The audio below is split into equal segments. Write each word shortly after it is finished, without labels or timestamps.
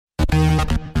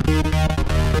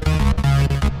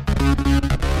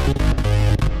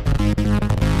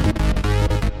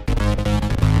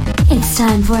It's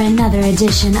time for another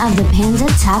edition of the Panda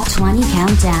Top 20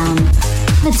 Countdown.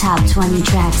 The top 20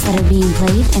 tracks that are being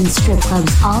played in strip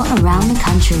clubs all around the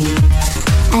country.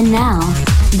 And now,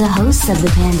 the hosts of the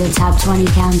Panda Top 20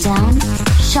 Countdown,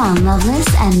 Sean Loveless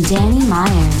and Danny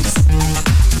Myers.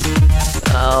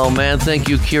 Oh, man, thank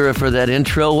you, Kira, for that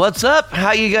intro. What's up?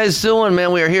 How you guys doing,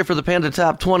 man? We are here for the Panda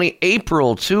Top 20,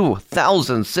 April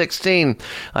 2016.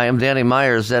 I am Danny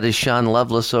Myers. That is Sean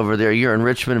Loveless over there. You're in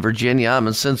Richmond, Virginia. I'm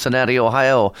in Cincinnati,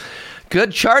 Ohio.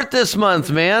 Good chart this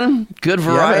month, man. Good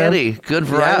variety. Yeah, man. Good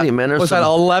variety, man. Was that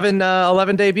 11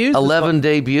 debuts? 11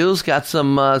 debuts. Got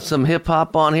some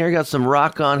hip-hop on here. Got some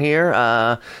rock on here.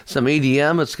 Some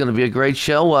EDM. It's going to be a great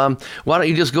show. Why don't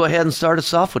you just go ahead and start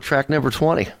us off with track number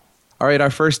 20? All right,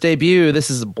 our first debut. This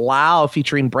is Blau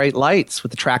featuring Bright Lights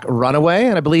with the track Runaway.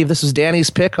 And I believe this was Danny's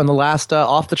pick on the last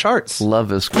Off the Charts. Love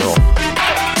this girl.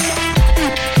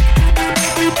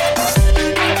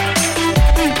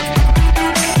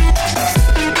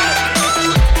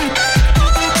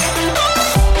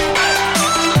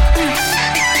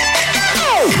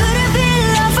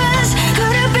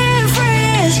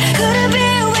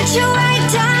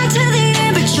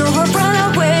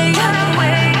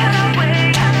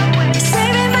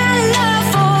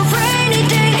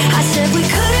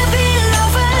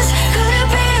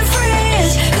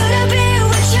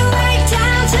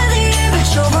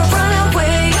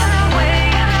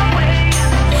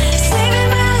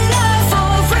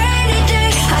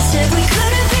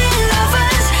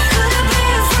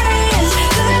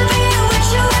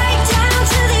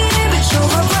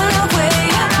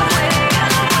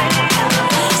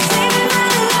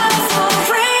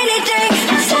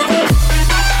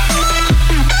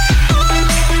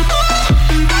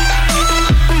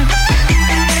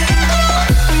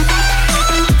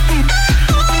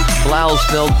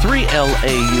 Spelled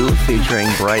 3LAU featuring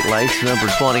Bright Lights, number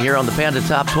 20 here on the Panda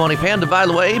Top 20. Panda, by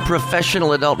the way,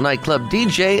 Professional Adult Nightclub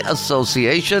DJ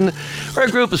Association. We're a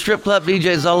group of strip club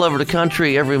DJs all over the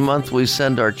country. Every month we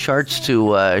send our charts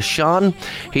to Sean.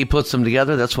 He puts them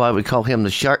together. That's why we call him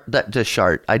the chart.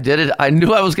 I did it. I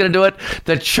knew I was going to do it.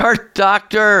 The chart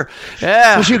doctor.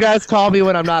 Yeah. What you guys call me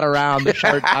when I'm not around, the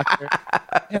chart doctor.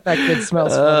 That kid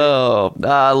smells funny. Oh,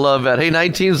 I love that. Hey,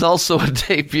 19 is also a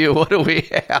debut. What do we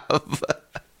have?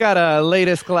 Got a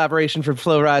latest collaboration from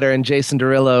Flo Rida and Jason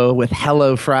Derulo with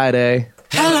Hello Friday.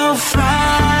 Hello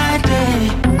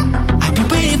Friday, I've been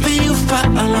waiting for you for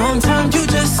a long time. You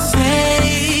just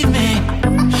saved me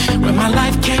when my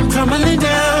life came crumbling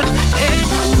down. And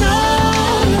I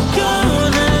know you're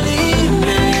gonna leave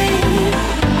me.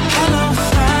 Hello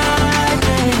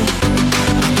Friday,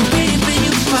 I've been waiting for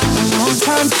you for a long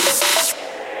time.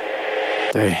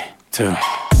 3, 2.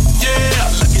 Yeah,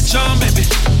 look at John, baby.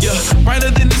 Yeah, brighter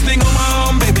than this thing on my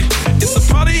arm, baby. It's a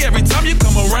party every time you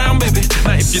come around, baby.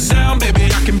 Now if you're down, baby,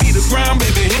 I can be the ground,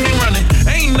 baby. Hit me running.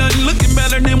 Ain't nothing looking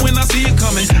better than when I see you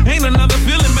coming. Ain't another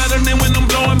feeling better than when I'm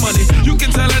blowing money. You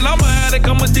can tell that I'm an addict,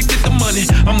 I'm addicted to money.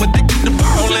 I'm addicted to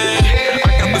ballin'.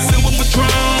 I got the silver Patron.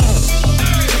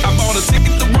 I bought a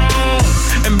ticket to Rome.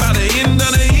 And by the end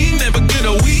of the evening, never get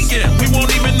a weekend. We won't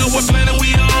even know what planet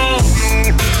we on.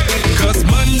 Cause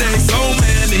Monday, so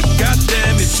many,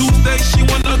 goddamn it. Tuesday, she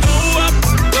wanna go up,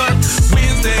 but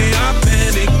Wednesday, I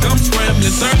panic. I'm scrambling.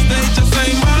 Thursday, just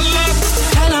ain't my luck.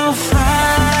 Hello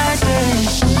Friday,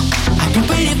 I've been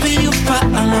waiting for you for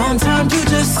a long time. You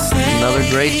just say Another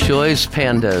great choice,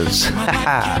 Pandas.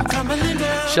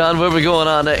 Sean, where are we going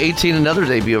on? 18, another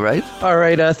debut, right? All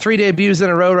right, 3 debuts in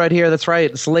a row right here. That's right.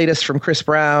 It's the latest from Chris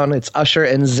Brown. It's Usher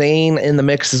and Zayn in the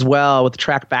mix as well with the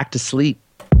track Back to Sleep.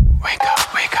 wake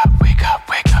up, wake up, wake up,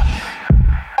 wake up.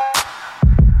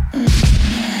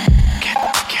 Get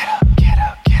up, get up, get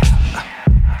up, get up.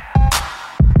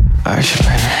 Usher,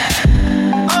 baby.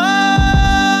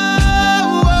 Oh,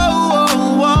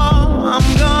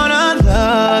 I'm gonna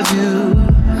love you.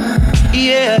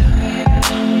 Yeah.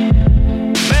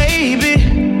 Baby.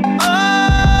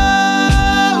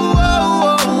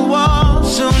 Oh,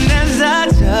 soon as I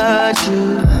touch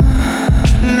you.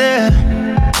 Yeah.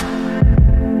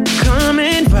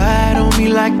 Coming right on me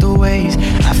like the waves.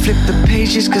 I flip the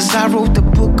pages cause I wrote the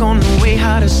book on the way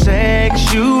how to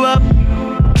sex you up.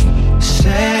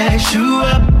 Sex you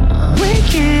up. We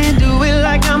can do it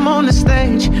like I'm on the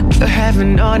stage. We'll have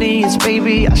an audience,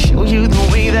 baby. I'll show you the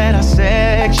way that I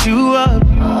sex you up.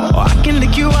 Or I can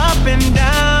lick you up and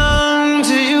down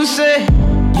till you say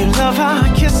you love how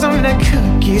I kiss on that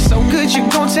cookie. So good you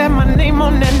gon' tap my name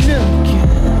on that nookie.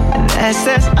 That's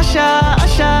Usher,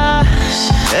 Usher.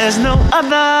 There's no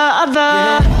other.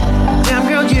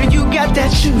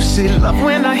 See, love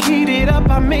when I heat it up,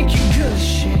 I make you good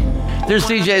shit. There's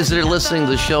DJs that are listening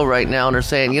to the show right now and are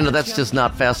saying, that's just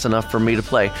not fast enough for me to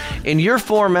play. In your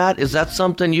format, is that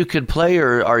something you could play,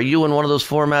 or are you in one of those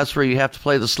formats where you have to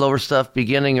play the slower stuff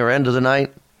beginning or end of the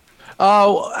night?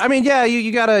 Oh, I mean, yeah,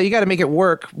 you gotta make it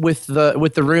work with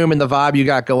the room and the vibe you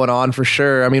got going on for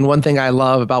sure. I mean, one thing I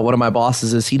love about one of my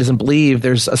bosses is he doesn't believe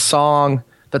there's a song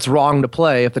that's wrong to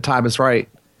play if the time is right.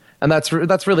 And that's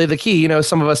really the key.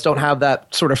 Some of us don't have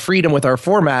that sort of freedom with our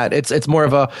format. It's more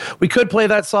of we could play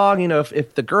that song,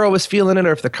 if the girl was feeling it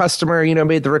or if the customer,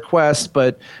 made the request,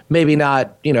 but maybe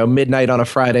not, midnight on a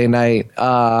Friday night.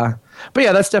 But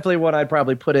yeah, that's definitely one I'd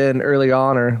probably put in early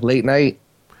on or late night.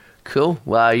 Cool.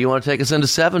 Well, you want to take us into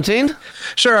 17?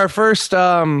 Sure. Our first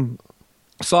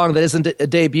song that isn't a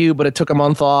debut, but it took a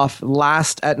month off,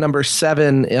 last at number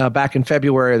 7 back in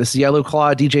February. This is Yellow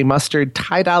Claw, DJ Mustard,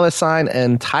 Ty Dolla $ign,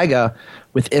 and Tyga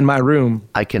with In My Room.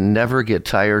 I can never get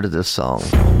tired of this song.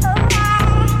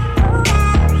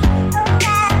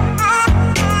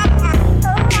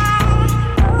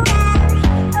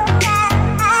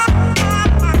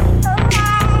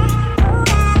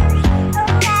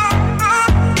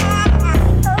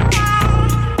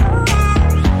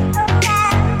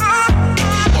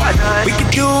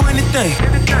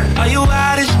 Are you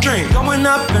out of drink? Going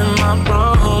up in my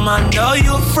room. I know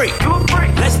you a freak.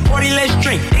 Let's party, let's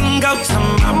drink. Then go to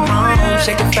my room.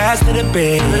 Shake it fast to the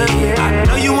bed. I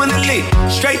know you wanna leave.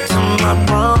 Straight to my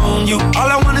room. You all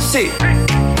I wanna see.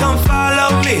 Come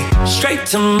follow me. Straight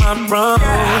to my room.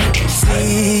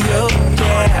 See you,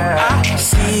 yeah. I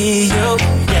see you,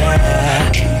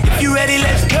 yeah. If you ready,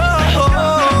 let's go.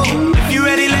 If you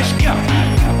ready, let's go.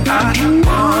 I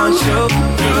want you,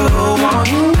 you want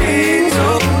me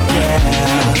too,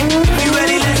 yeah. If you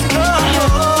ready, let's go.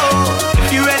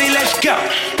 If you ready, let's go.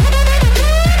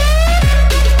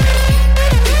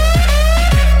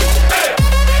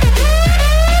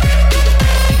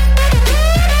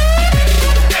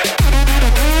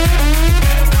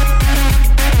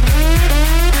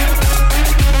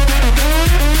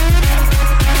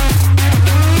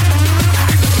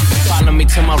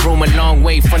 To my room a long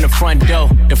way from the front door.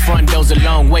 The front door's a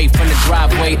long way from the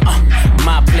driveway.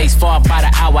 My place far about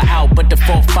an hour out, but the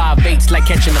 458's like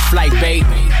catching a flight, babe.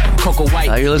 Cocoa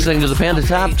White. You're listening to the Panda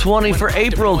Top 20 for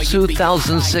April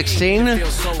 2016.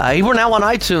 We're now on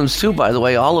iTunes too, by the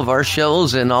way. All of our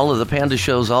shows and all of the Panda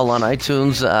shows all on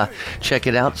iTunes. Check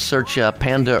it out. Search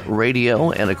Panda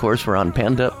Radio, and of course we're on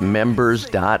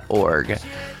pandamembers.org.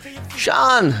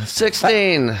 Sean,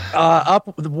 16.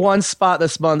 Up one spot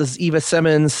this month. This is Eva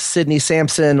Simmons, Sydney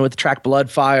Sampson with the track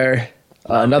Bloodfire.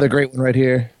 Another great one right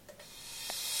here.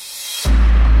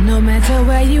 No matter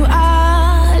where you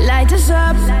are, light us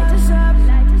up.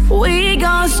 We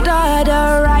gon' start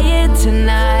a riot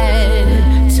tonight.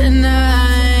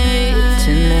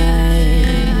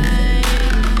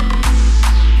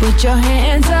 Put your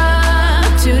hands up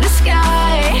to the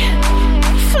sky.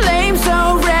 Flames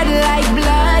so red like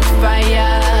blood,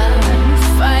 fire.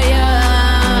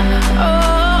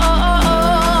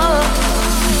 Oh,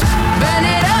 burn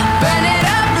it up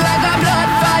like a blood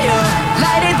fire.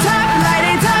 Light it up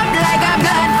like a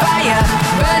blood fire.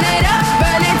 Burn it up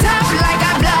like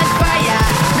a blood fire.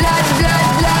 Blood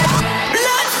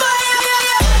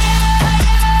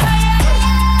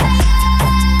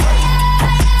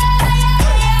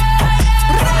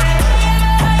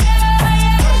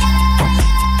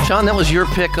Sean, that was your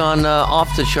pick on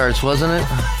Off the Charts, wasn't it?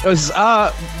 It was.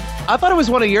 I thought it was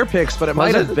one of your picks, but it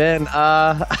might have been.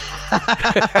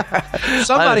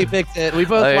 Somebody picked it. We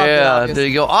both loved it. There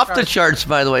you go. Off the Charts,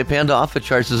 by the way. Panda Off the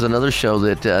Charts is another show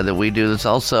that we do that's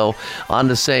also on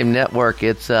the same network.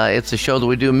 It's a show that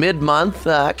we do mid-month.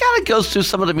 Kind of goes through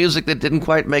some of the music that didn't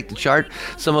quite make the chart,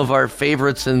 some of our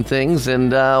favorites and things.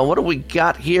 And what do we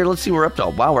got here? Let's see. We're up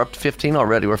to 15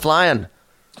 already. We're flying.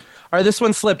 All right, this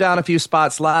one slipped down a few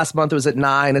spots. Last month it was at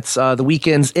 9. It's The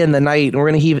Weeknd's In the Night. And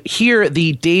we're going to hear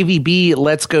the Davey B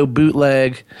Let's Go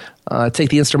bootleg. Take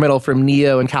the instrumental from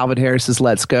Neo and Calvin Harris's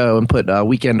Let's Go and put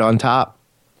Weeknd on top.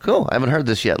 Cool. I haven't heard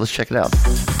this yet. Let's check it out.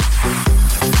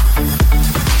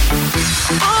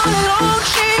 all alone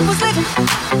she was living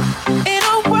in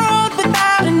a world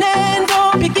without an end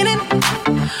or beginning.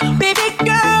 Baby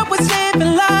girl was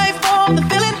living life for the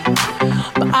feeling,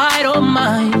 but I don't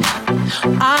mind.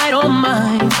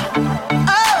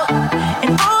 Oh,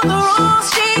 and all the wrongs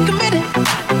she committed,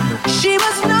 she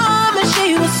was numb and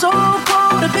she was so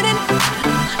codependent.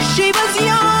 She was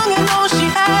young and all she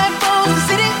had was the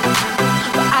city,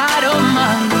 but I don't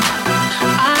mind,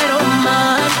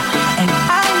 and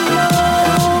I know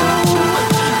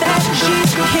that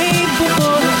she's capable.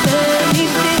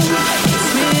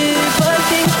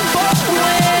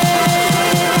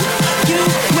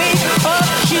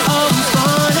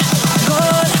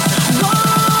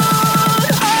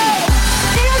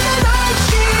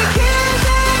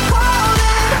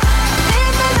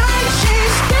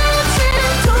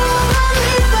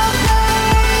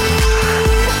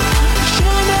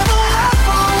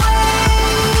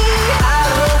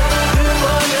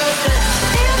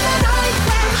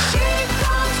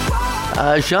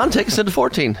 Sean, take us into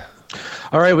 14.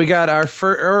 All right, we got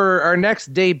our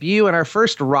next debut and our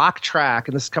first rock track,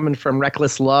 and this is coming from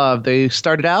Reckless Love. They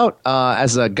started out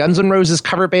as a Guns N' Roses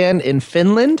cover band in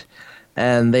Finland,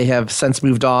 and they have since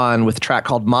moved on with a track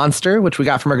called Monster, which we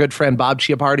got from our good friend Bob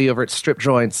Chiappardi over at Strip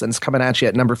Joints, and it's coming at you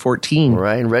at number 14.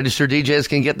 Right, and registered DJs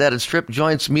can get that at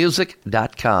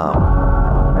stripjointsmusic.com.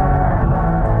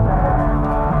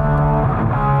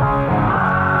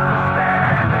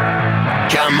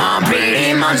 Come on,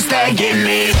 pretty monster, give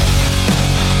me.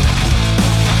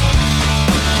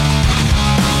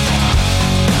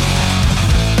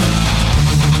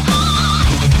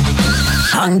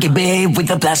 Hunky babe with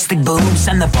the plastic boobs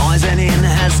and the poison in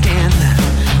her skin.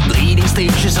 Bleeding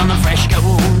stitches on the fresh cut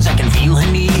wounds. I can feel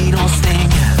her needle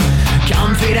sting.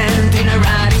 Confident in her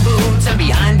riding boots and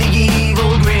behind the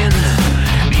evil grin.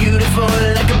 Beautiful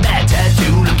like a bad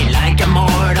tattoo, looking like a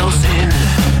mortal sin.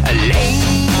 A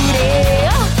lady,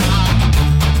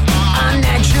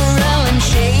 unnatural and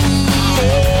shady.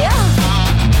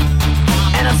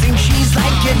 And I think she's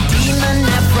like a demon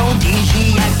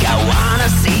aphrodisiac. I wanna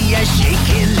see her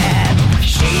shaking that.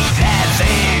 Shake that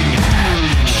thing.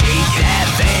 Shake that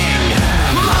thing.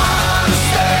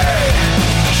 Monster.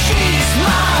 She's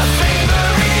my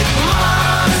favorite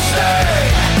monster.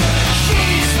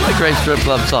 She's my A great strip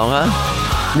club song,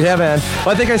 huh? Yeah, man.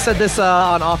 Well, I think I said this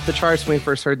on Off the Charts when we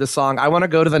first heard this song. I want to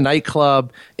go to the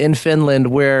nightclub in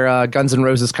Finland where Guns N'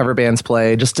 Roses cover bands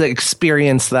play just to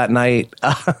experience that night.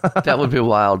 That would be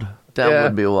wild. That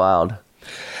would be wild.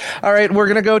 All right, we're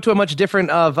going to go to a much different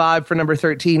vibe for number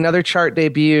 13. Another chart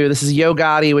debut. This is Yo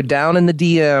Gotti with Down in the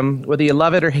DM. Whether you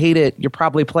love it or hate it, you're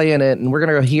probably playing it. And we're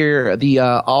going to hear the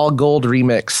All Gold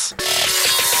remix.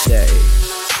 Yay.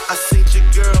 I seen your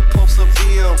girl post a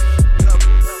VM.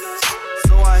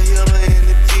 So I hear her in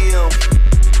the DM.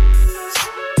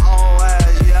 All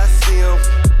eyes, yeah, I see him.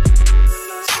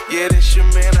 Yeah, this your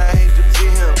man, I hate to be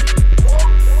him.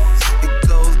 It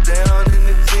goes down in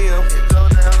the DM. It go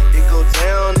down. It go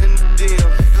down in the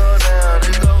DM. It go down.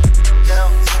 It go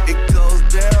down. It goes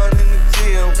down in the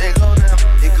DM. It go down.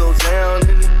 It go down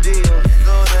in the DM. It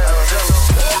go down.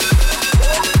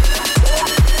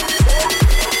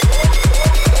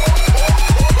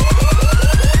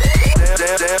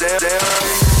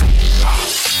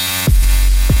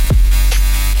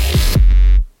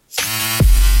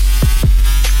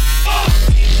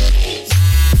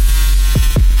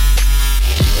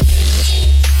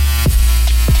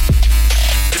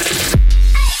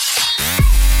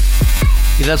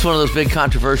 That's one of those big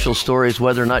controversial stories,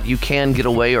 whether or not you can get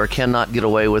away or cannot get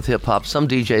away with hip-hop. Some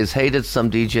DJs hate it. Some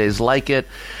DJs like it.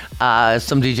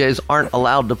 Some DJs aren't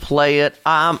allowed to play it.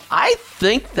 I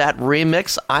think that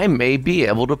remix I may be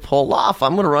able to pull off.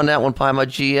 I'm going to run that one by my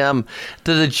GM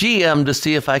to the GM to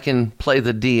see if I can play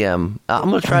the DM. I'm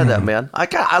going to try that, man.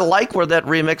 I like where that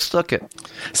remix took it.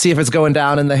 See if it's going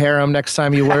down in the harem next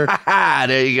time you work.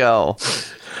 There you go.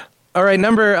 All right,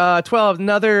 number 12,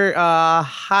 another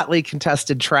hotly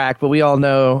contested track, but we all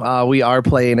know we are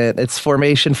playing it. It's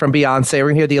Formation from Beyonce. We're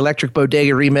going to hear the Electric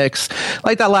Bodega remix.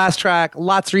 Like that last track,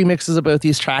 lots of remixes of both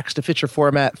these tracks to fit your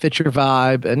format, fit your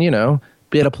vibe, and, you know,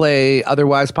 be able to play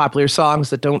otherwise popular songs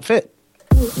that don't fit.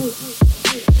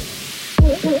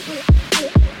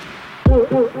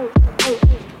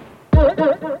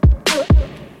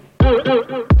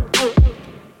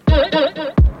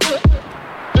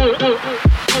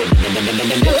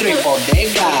 Y'all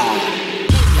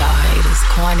haters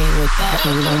corny with that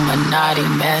Illuminati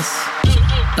mess.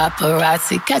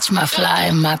 Paparazzi catch my fly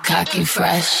and my cocky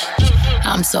fresh.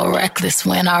 I'm so reckless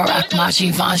when I rock my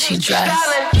Givenchy dress.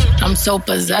 I'm so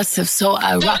possessive, so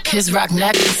I rock his rock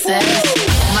necklaces.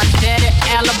 My daddy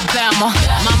Alabama,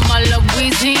 mama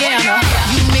Louisiana.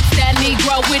 You mix that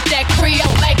Negro with that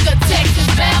Creole like a Texas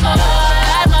Bama.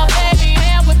 Like my baby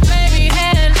hair with baby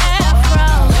hair and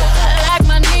afro. Like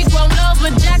my Negro nose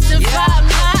with Jackson 5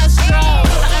 nostrils.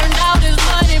 Earned all this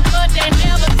money, but they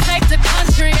never take the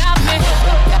country out me.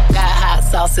 Got hot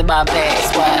sauce in my bag,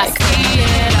 swag. I see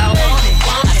it, I want it.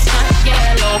 I stunt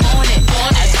yellow, want it.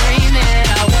 I dream it,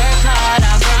 I work hard,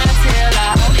 I grind till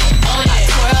I own it. I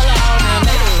twirl on them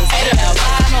haters,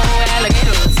 albino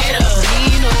alligators.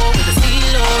 Nino with the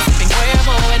stilo, sipping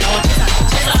Cuervo and Ocho.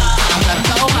 I'm gonna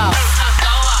go hard.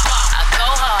 I go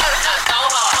hard.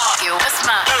 Yeah, what's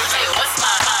mine?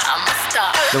 I'm a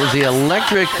star. That was the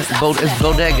Electric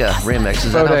Bodega remix.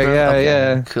 Is that Bodega, how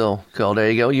yeah. Cool. There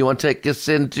you go. You want to take us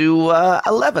into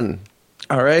 11?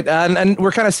 All right, and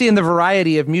we're kind of seeing the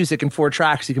variety of music in 4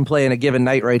 tracks you can play in a given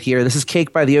night right here. This is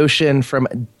Cake by the Ocean from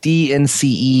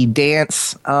DNCE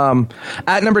Dance.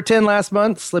 At number 10 last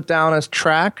month, slipped down as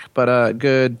track, but a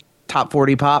good top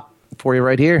 40 pop for you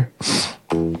right here.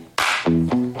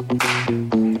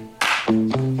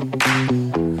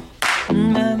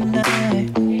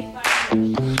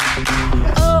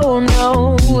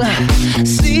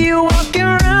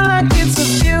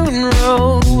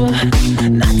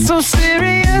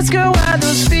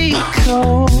 feet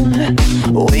cold.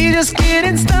 We just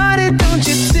getting started, don't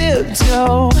you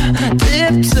tiptoe,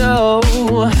 tiptoe.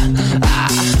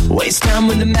 Waste time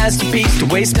with the masterpiece, to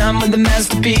waste time with the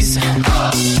masterpiece.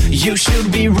 You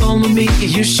should be rolling me,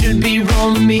 you should be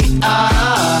rolling me.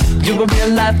 You're a real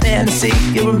life fantasy,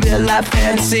 you're a real life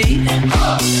fantasy.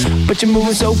 But you're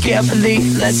moving so carefully,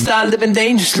 let's start living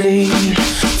dangerously.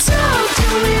 Talk to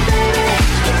me, baby.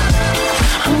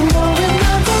 I'm going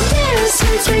up on this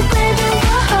sweet, sweet baby.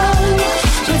 Whoa.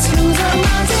 Let's lose our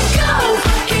minds and go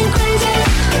fucking crazy.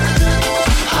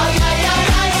 Oh yeah, yeah,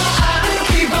 yeah, yeah.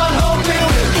 Keep on hoping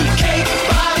we'll be cake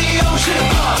by the ocean.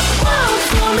 Walk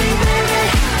for me, baby.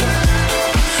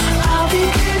 I'll be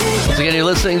pretty. Once again, you're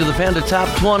listening to the Panda Top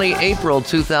 20, April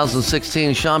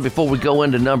 2016. Sean, before we go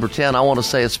into number 10, I want to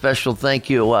say a special thank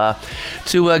you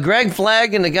to Greg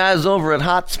Flagg and the guys over at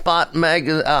Hotspots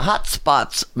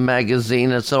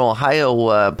Magazine. It's an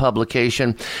Ohio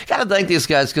publication. Got to thank these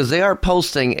guys because they are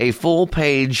posting a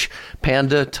full-page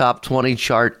Panda Top 20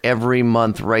 chart every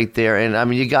month right there. And, I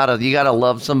mean, you gotta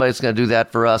love somebody that's going to do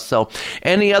that for us. So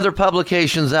any other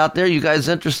publications out there, you guys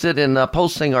interested in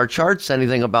posting our charts,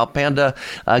 anything about Panda,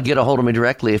 get a hold of me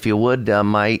directly if you would.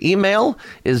 My email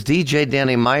is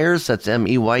djdannymyers, that's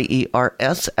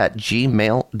MEYERS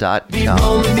 @gmail.com.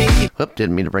 Whoop,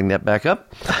 didn't mean to bring that back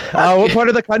up. What part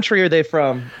of the country are they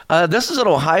from? This is in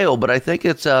Ohio, but I think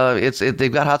they've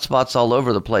got hotspots all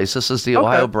over the place. This is the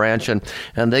Ohio branch, and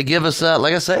they give us,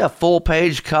 like I say, a full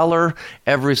page color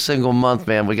every single month,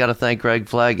 man. We got to thank Greg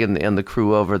Flagg and the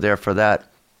crew over there for that.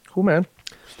 Cool, man.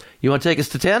 You want to take us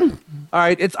to 10? All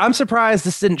right. I'm surprised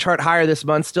this didn't chart higher this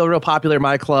month. Still real popular in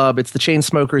my club. It's the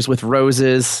Chainsmokers with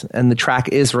Roses, and the track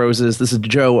is Roses. This is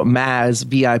Joe Maz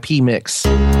VIP mix.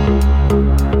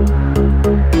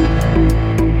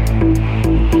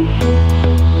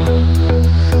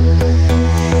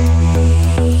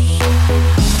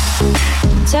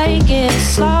 Take it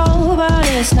slow, but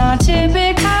it's not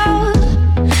typical.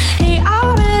 He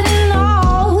already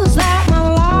knows that my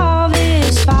love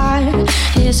is fire.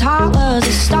 His heart was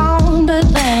a stone, but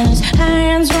then his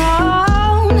hands were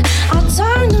on. I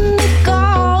turned him to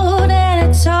gold and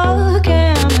it took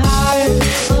him higher.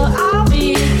 But I'll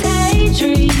be a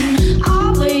daydream,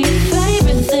 I'll be your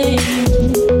favorite thing.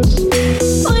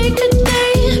 We could be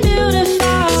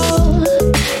beautiful,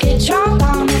 get drunk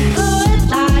on the good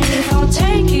life. I'll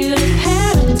take you to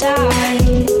paradise.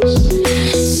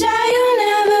 Say you'll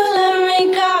never let me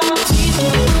go. Teeth in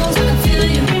the walls, I can feel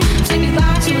you. Take me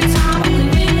back to a time when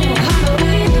we knew how to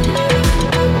win.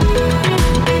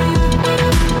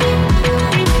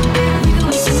 We could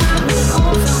waste time with an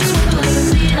old film, swivel in the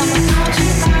lead. I'm a couch in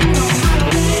the back, know how to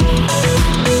win.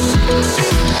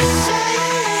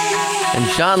 And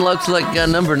Sean looks like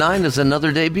number 9 is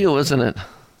another debut, isn't it?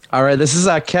 All right, this is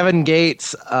Kevin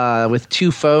Gates with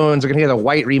Two Phones. We're going to hear the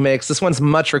White remix. This one's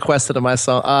much requested in my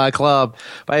club,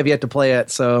 but I have yet to play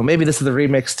it, so maybe this is the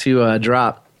remix to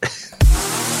drop.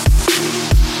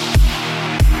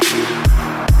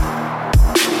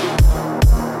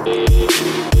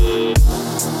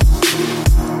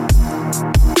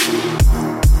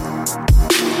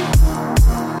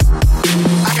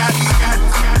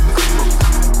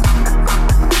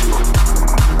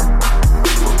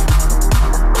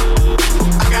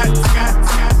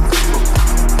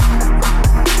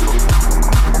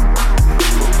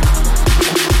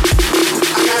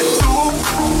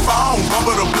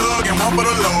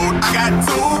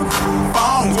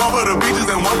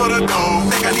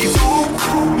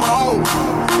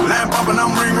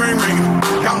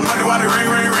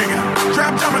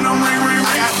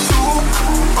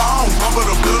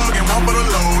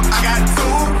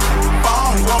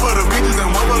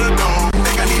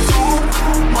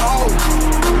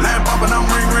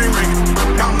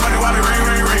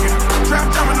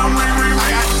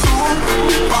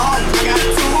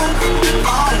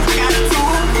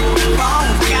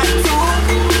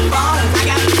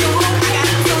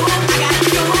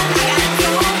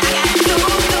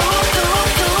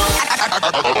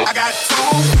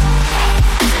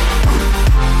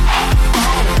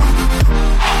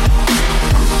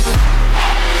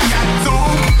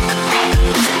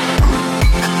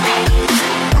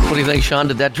 What do you think, Sean?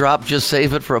 Did that drop just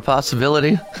save it for a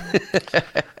possibility?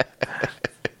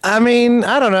 I mean,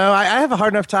 I don't know. I have a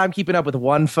hard enough time keeping up with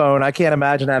one phone. I can't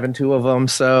imagine having two of them.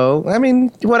 So, I mean,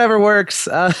 whatever works.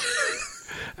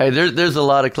 Hey, there's a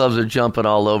lot of clubs that are jumping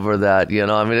all over that, you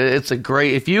know. I mean, it's a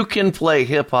great, if you can play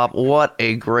hip-hop, what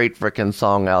a great freaking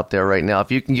song out there right now.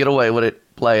 If you can get away with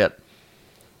it, play it.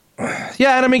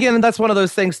 Yeah, and I mean, again, that's one of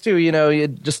those things, too. You know,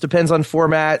 it just depends on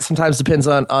format. Sometimes depends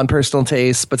on personal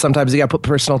taste, but sometimes you got to put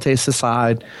personal taste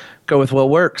aside, go with what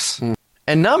works.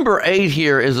 And number 8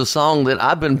 here is a song that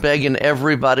I've been begging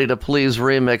everybody to please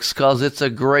remix because it's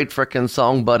a great freaking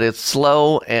song, but it's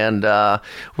slow, and we're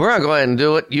going to go ahead and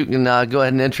do it. You can go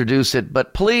ahead and introduce it.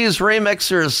 But please,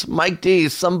 remixers, Mike D,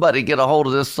 somebody get a hold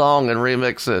of this song and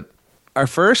remix it. Our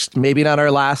first, maybe not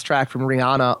our last track from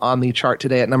Rihanna on the chart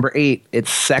today at number 8.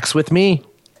 It's Sex With Me.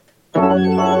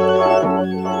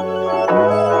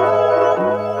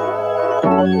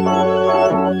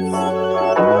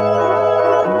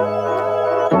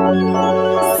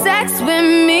 Sex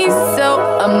with me so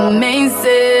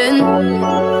amazing.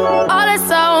 All this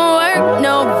hard work,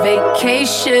 no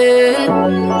vacation.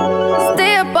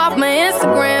 Stay up off my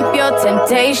Instagram, pure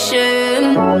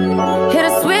temptation. Hit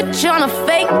a switch on a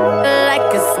fake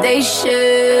like a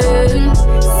station.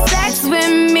 Sex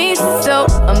with me so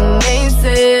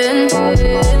amazing.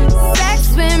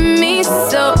 Sex with me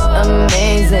so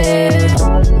amazing.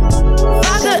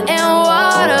 Vodka and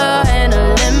water and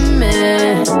a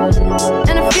lemon,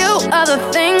 and a few other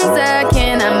things I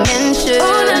cannot mention.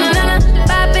 Oh, na na na,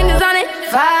 5 fingers on it,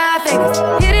 5 fingers.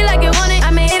 Hit it like you want it, I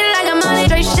may hit it like I'm on it.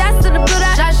 Straight shots to the blue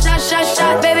dot, shot, shot, shot,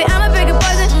 shot. Baby, I'm a bigger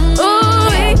poison. Ooh,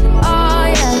 oh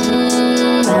yeah.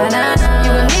 Na na na,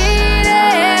 you gon' need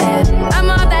it. I'm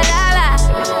off that la.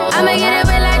 I'm making it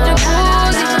wet like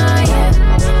jacuzzi.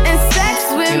 And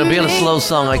sex with me. Being a slow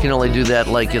song, I can only do that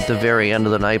like at the very end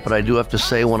of the night, but I do have to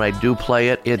say when I do play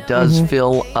it, it does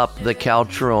fill up the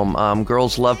couch room.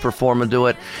 Girls love performing to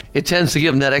it. It tends to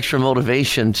give them that extra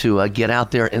motivation to get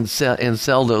out there and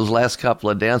sell those last couple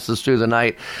of dances through the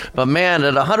night. But man,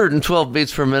 at 112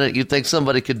 beats per minute, you'd think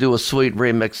somebody could do a sweet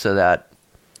remix of that.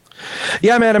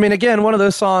 Yeah, man. I mean, again, one of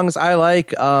those songs I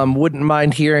like, wouldn't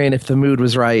mind hearing if the mood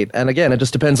was right. And again, it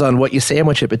just depends on what you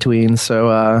sandwich it between.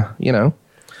 So, you know.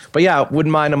 But yeah,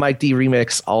 wouldn't mind a Mike D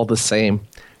remix all the same.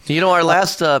 You know, our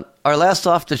last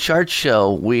off the chart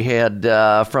show, we had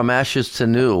From Ashes to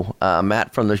New,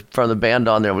 Matt from the band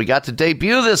on there. We got to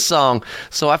debut this song,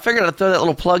 so I figured I'd throw that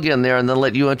little plug in there and then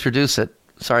let you introduce it.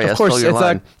 Sorry, I stole your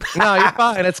line. No, you're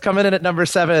fine. It's coming in at number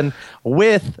 7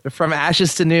 with From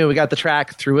Ashes to New. We got the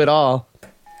track Through It All.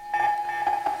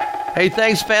 Hey,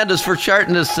 thanks, Pandas, for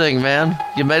charting this thing, man.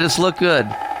 You made us look good.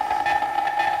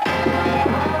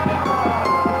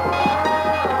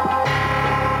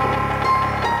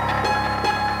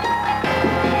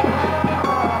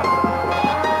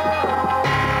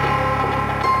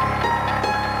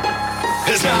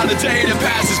 There's not a day that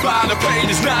passes by, the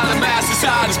pain is not a master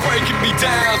side, it's breaking me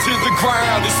down to the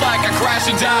ground. It's like I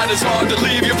crash and died, it's hard to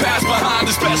leave your past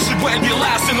behind, especially when you're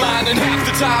last in line. And half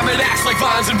the time it acts like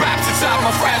vines and wraps inside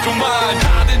my fragile mind.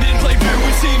 Hiding in plain view,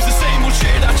 it seems the same old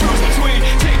shit I choose between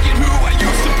taking who I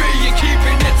used to be and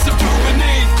keeping it subdued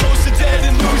beneath. Close to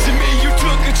dead and losing me, you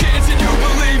took a chance and you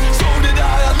believe. So did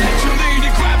I let you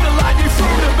lead and grab the light you threw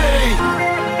to me.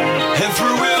 And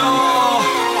through it all,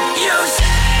 you said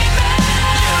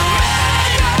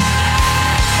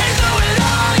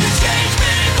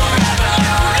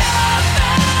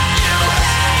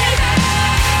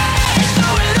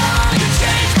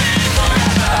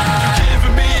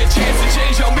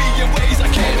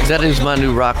that is my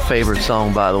new rock favorite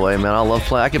song, by the way, man. I love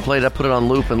playing. I can play that, put it on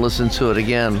loop, and listen to it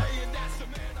again.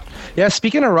 Yeah,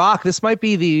 speaking of rock, this might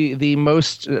be the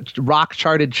most rock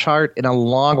charted chart in a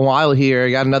long while here.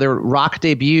 You got another rock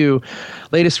debut,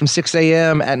 latest from 6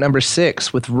 a.m. at number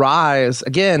 6 with Rise.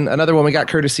 Again, another one we got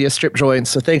courtesy of Strip Joints.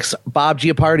 So thanks, Bob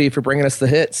Giapardi, for bringing us the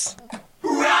hits.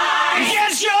 Rise,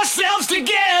 get yourselves together.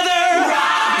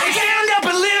 Rise, stand up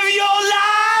and live your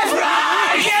life.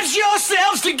 Rise, get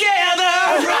yourselves together.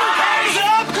 Rise,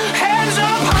 hands up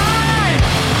high.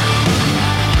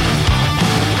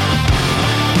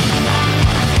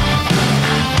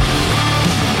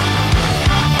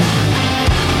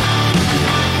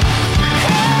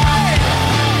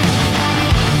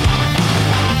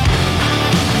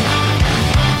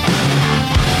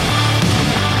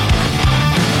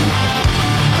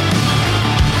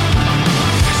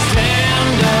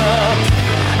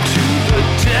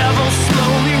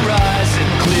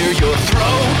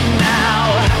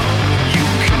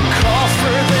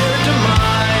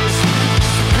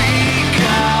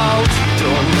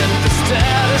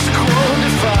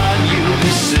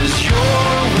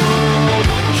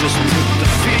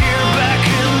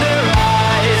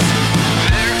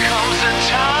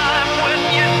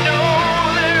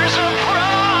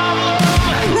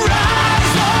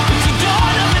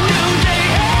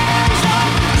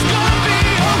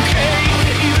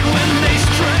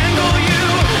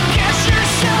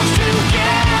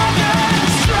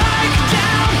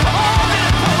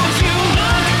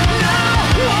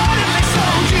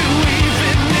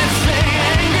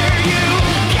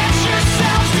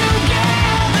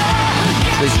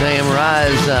 6 a.m.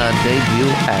 Rise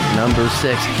debut at number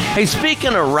 6. Hey,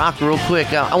 speaking of rock real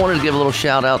quick, I wanted to give a little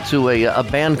shout out to a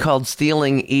band called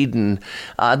Stealing Eden.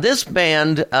 This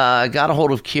band got a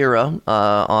hold of Kira,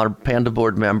 our Panda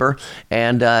board member,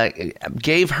 and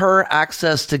gave her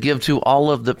access to give to all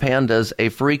of the Pandas a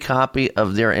free copy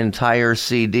of their entire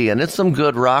CD. And it's some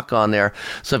good rock on there.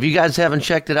 So if you guys haven't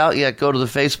checked it out yet, go to the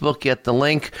Facebook, get the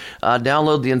link,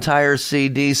 download the entire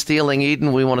CD, Stealing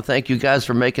Eden. We want to thank you guys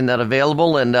for making that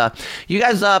available. And you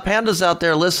guys, Pandas out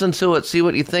there, listen to it, see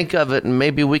what you think of it, and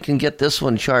maybe we can get this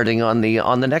one charting on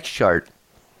the next chart.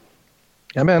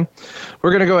 Yeah, man.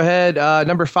 We're going to go ahead.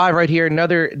 Number 5 right here,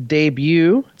 another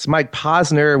debut. It's Mike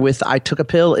Posner with I Took a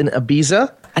Pill in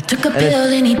Ibiza. I took a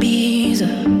pill in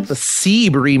Ibiza. The Seeb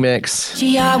remix.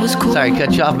 Gee, I was cool. Sorry,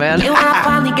 cut you off, man. And when I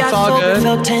finally got sober,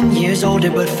 felt 10 years older,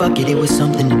 but fuck it, it was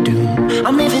something to do.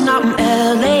 I'm living out in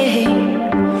LA.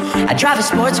 I drive a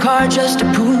sports car just to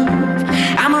prove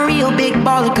I'm a real big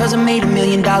baller, cause I made $1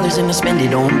 million and I spend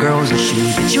it on girls and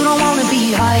shoes. But you don't wanna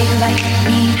be high like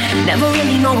me, never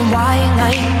really knowing why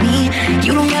like me.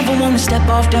 You don't ever wanna step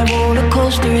off that roller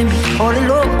coaster and be all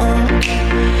alone.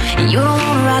 And you don't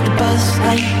wanna ride the bus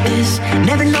like this,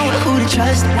 never know who to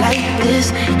trust like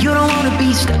this. You don't wanna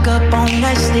be stuck up on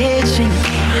that stage singing,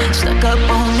 stuck up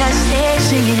on that stage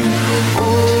singing.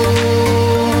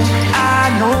 Oh,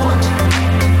 I know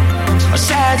a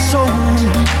sad soul,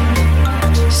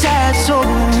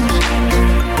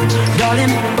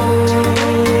 darling.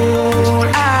 All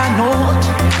I know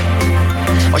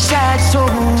are sad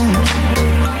souls,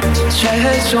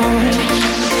 sad souls.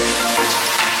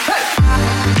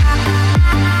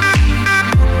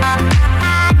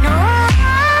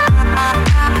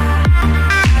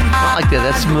 I like that.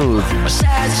 That's smooth.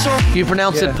 Do you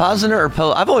pronounce it Posner or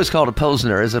I've always called it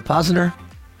Posner. Is it Posner?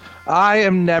 I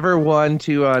am never one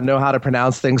to know how to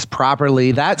pronounce things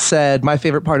properly. That said, my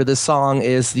favorite part of this song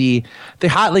is the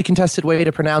hotly contested way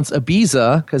to pronounce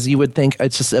Ibiza, because you would think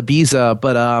it's just Ibiza,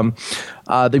 but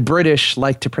the British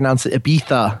like to pronounce it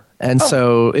Ibiza. And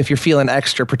so if you're feeling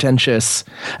extra pretentious,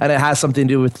 and it has something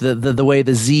to do with the way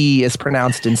the Z is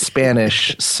pronounced in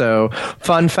Spanish. So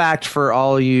fun fact for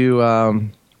all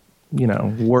you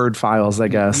word files, I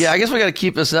guess. Yeah, I guess we got to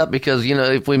keep this up because,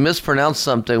 if we mispronounce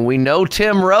something, we know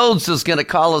Tim Rhodes is going to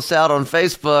call us out on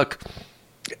Facebook.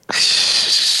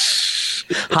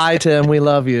 Hi, Tim. We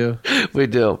love you. We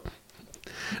do.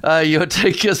 You'll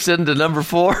take us into number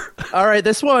 4. All right,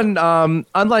 this one,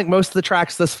 unlike most of the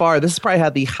tracks thus far, this has probably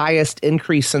had the highest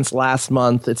increase since last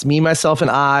month. It's Me, Myself,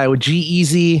 and I with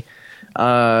G-Eazy,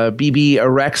 BB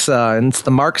Arexa, and it's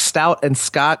the Mark Stout and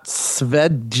Scott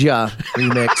Svedja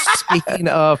remix. Speaking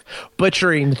of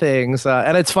butchering things,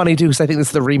 and it's funny too because I think this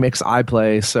is the remix I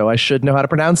play, so I should know how to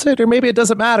pronounce it, or maybe it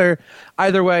doesn't matter.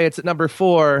 Either way, it's at number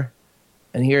 4,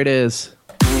 and here it is.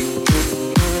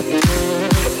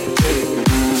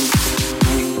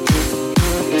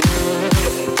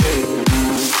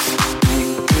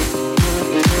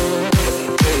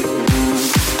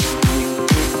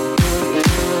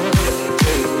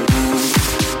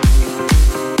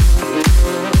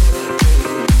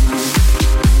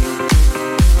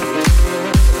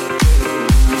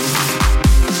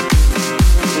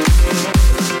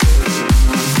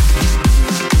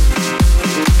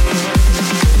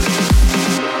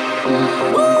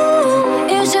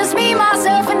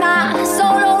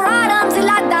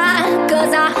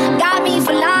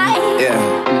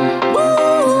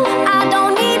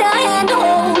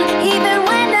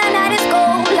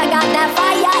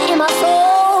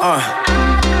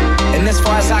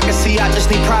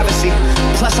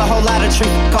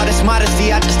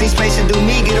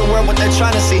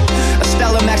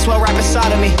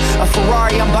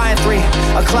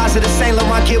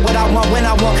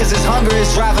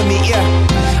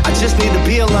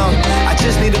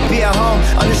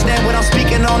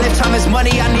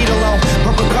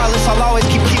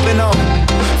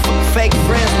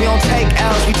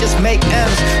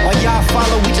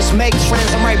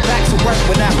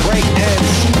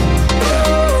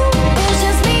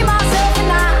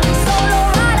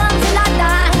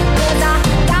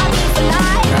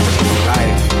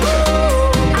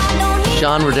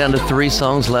 We're down to 3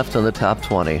 songs left on the top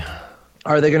 20.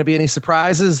 Are there going to be any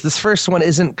surprises? This first one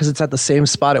isn't, because it's at the same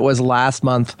spot it was last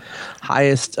month.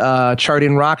 Highest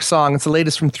charting rock song. It's the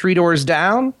latest from 3 Doors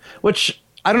Down, which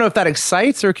I don't know if that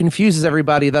excites or confuses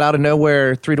everybody that out of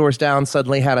nowhere 3 Doors Down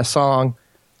suddenly had a song.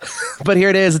 But here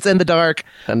it is. It's In the Dark.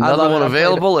 Another one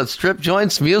available at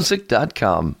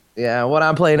stripjointsmusic.com. Yeah, what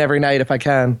I'm playing every night if I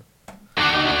can.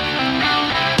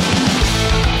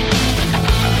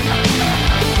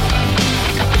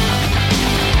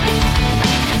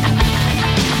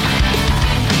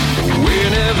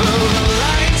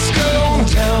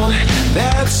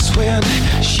 when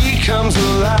she comes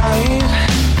alive.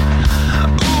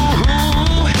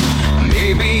 Ooh,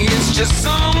 maybe it's just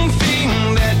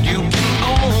something that you can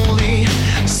only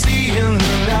see in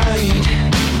the night.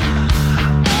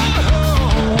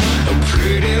 Oh, a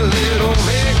pretty little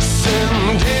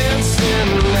vixen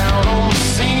dancing out on the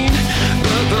scene,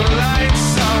 but the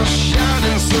lights are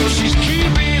shining, so she's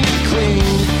keeping it clean.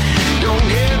 Don't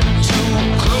get too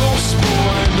close,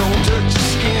 boy, don't touch your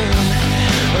skin.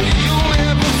 You'll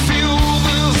never feel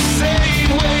the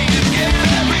same way again.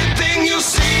 Everything you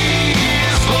see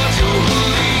is what you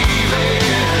believe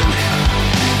in,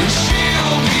 and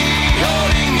she'll be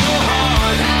holding your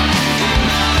heart. And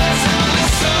now that's how the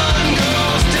sun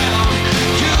goes down.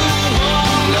 You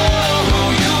won't know who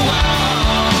you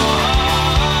are.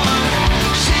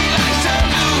 She likes to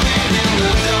do it in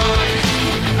the dark.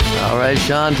 All right,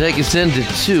 Sean, take us into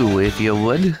 2, if you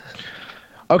would.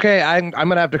 Okay, I'm going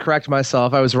to have to correct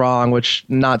myself. I was wrong, which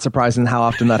not surprising how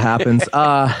often that happens.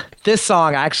 This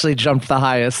song actually jumped the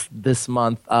highest this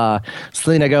month.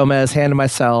 Selena Gomez, Hand to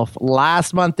Myself.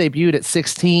 Last month debuted at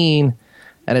 16,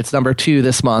 and it's number 2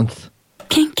 this month.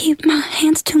 Can't keep my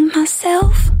hands to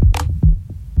myself.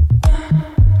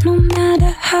 No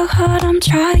matter how hard I'm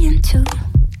trying to.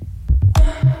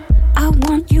 I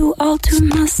want you all to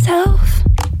myself.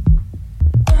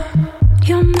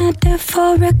 Your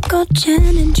metaphorical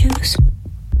gin and juice.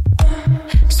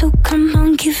 So come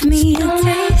on, give me a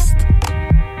taste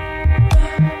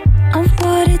of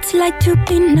what it's like to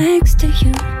be next to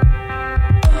you.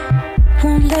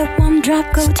 Won't let one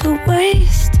drop go to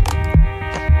waste.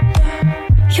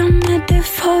 Your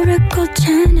metaphorical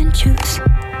gin and juice.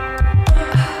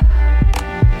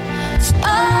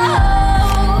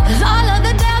 Oh, 'cause all of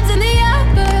the downs and the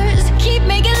uppers keep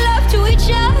making love to each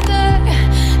other.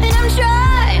 And I'm trying.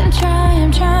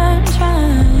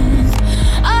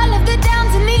 All of the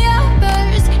downs and the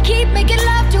uppers keep making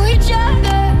love to each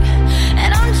other.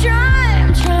 And I'm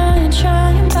trying,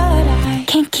 but I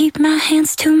can't keep my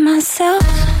hands to myself.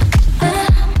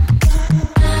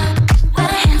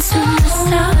 Hands to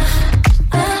myself.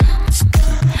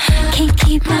 Can't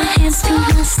keep my hands to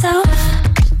myself.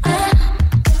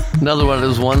 Another one of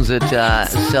those ones that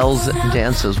sells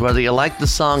dances. Whether you like the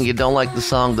song, you don't like the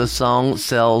song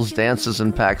sells dances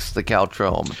and packs the couch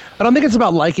home. I don't think it's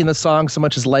about liking the song so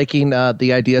much as liking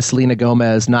the idea of Selena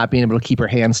Gomez not being able to keep her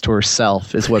hands to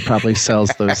herself is what probably sells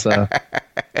those dances.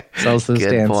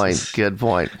 Good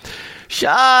point.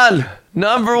 Sean,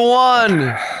 number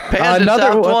 1. Panda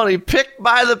Top 20, picked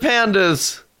by the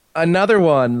Pandas. Another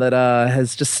one that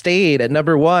has just stayed at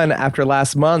number 1 after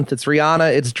last month. It's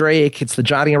Rihanna, it's Drake, it's the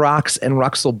Johnny Rocks and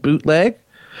Ruxel bootleg,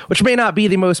 which may not be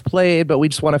the most played, but we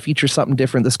just want to feature something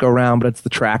different this go round, but it's the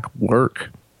track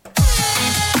Work.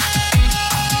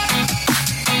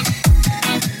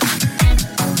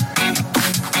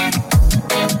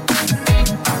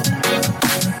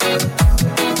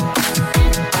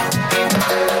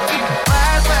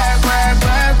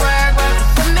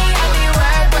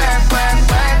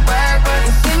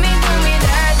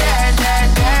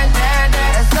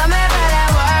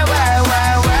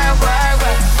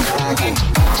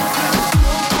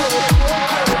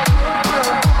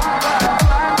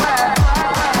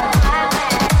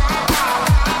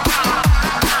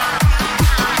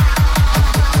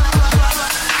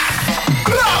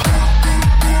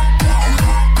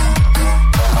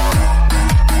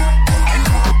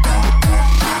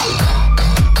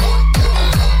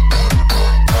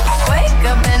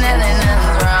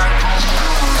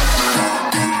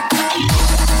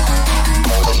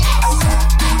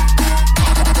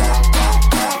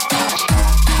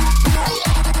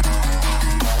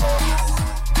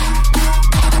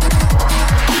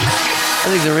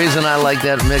 The reason I like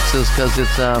that mix is because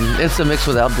it's a mix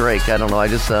without Drake. I don't know. I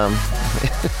just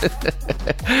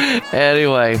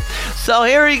anyway. So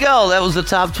here we go. That was the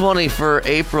top 20 for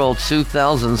April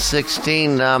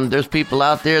 2016. There's people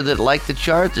out there that like the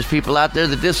chart. There's people out there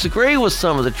that disagree with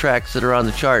some of the tracks that are on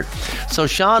the chart. So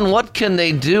Sean, what can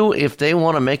they do if they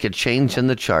want to make a change in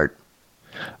the chart?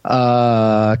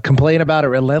 Complain about it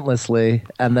relentlessly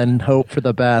and then hope for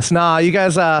the best. Nah, you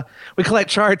guys, we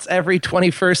collect charts every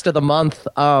 21st of the month.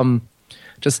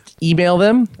 Just email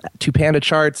them to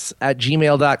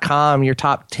pandacharts@gmail.com, your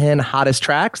top 10 hottest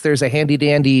tracks. There's a handy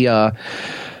dandy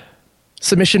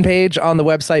submission page on the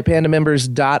website,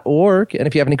 pandamembers.org. And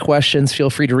if you have any questions, feel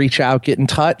free to reach out, get in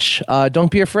touch.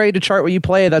 Don't be afraid to chart what you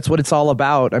play. That's what it's all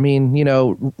about. I mean, you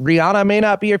know, Rihanna may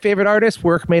not be your favorite artist,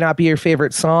 work may not be your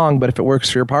favorite song, but if it works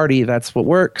for your party, that's what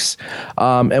works.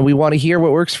 And we want to hear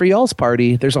what works for y'all's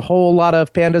party. There's a whole lot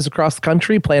of pandas across the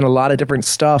country playing a lot of different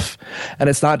stuff. And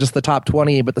it's not just the top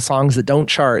 20, but the songs that don't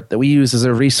chart that we use as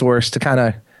a resource to kind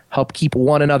of help keep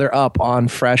one another up on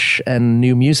fresh and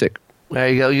new music. There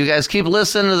you go. You guys keep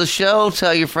listening to the show.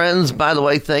 Tell your friends. By the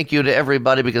way, thank you to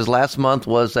everybody because last month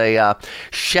was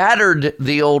shattered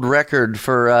the old record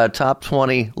for top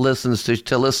 20 listens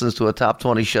to a top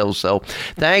 20 show. So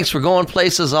thanks. We're going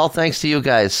places. All thanks to you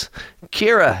guys.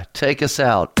 Kira, take us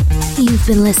out. You've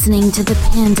been listening to the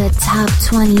Panda Top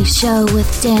 20 show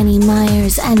with Danny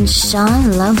Myers and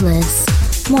Sean Loveless.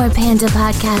 More Panda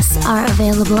podcasts are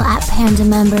available at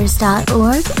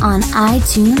pandamembers.org on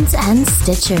iTunes and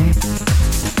Stitcher.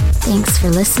 Thanks for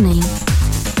listening.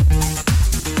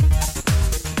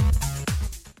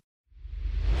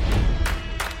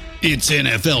 It's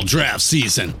NFL draft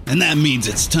season, and that means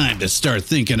it's time to start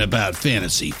thinking about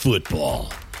fantasy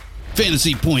football.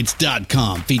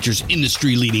 FantasyPoints.com features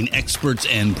industry-leading experts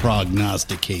and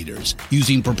prognosticators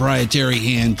using proprietary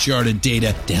hand-charted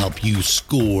data to help you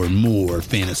score more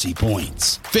fantasy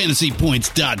points.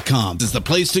 FantasyPoints.com is the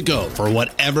place to go for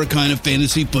whatever kind of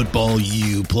fantasy football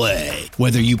you play.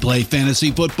 Whether you play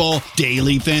fantasy football,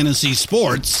 daily fantasy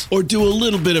sports, or do a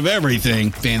little bit of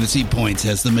everything, Fantasy Points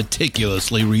has the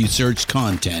meticulously researched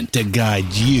content to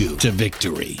guide you to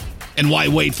victory. And why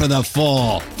wait for the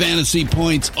fall? Fantasy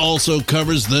Points also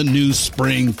covers the new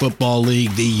spring football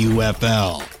league, the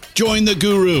UFL. Join the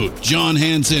guru, John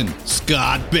Hansen,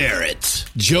 Scott Barrett,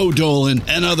 Joe Dolan,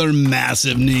 and other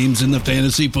massive names in the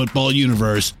fantasy football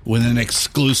universe with an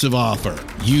exclusive offer.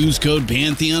 Use code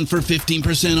Pantheon for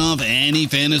 15% off any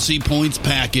Fantasy Points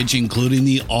package, including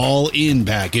the all-in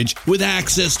package, with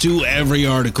access to every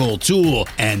article, tool,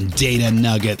 and data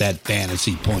nugget that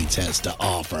Fantasy Points has to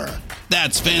offer.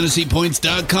 That's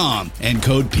FantasyPoints.com and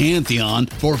code Pantheon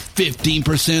for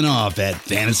 15% off at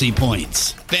Fantasy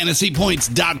Points.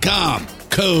 FantasyPoints.com,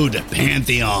 code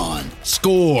Pantheon.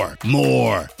 Score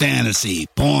more fantasy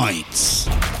points.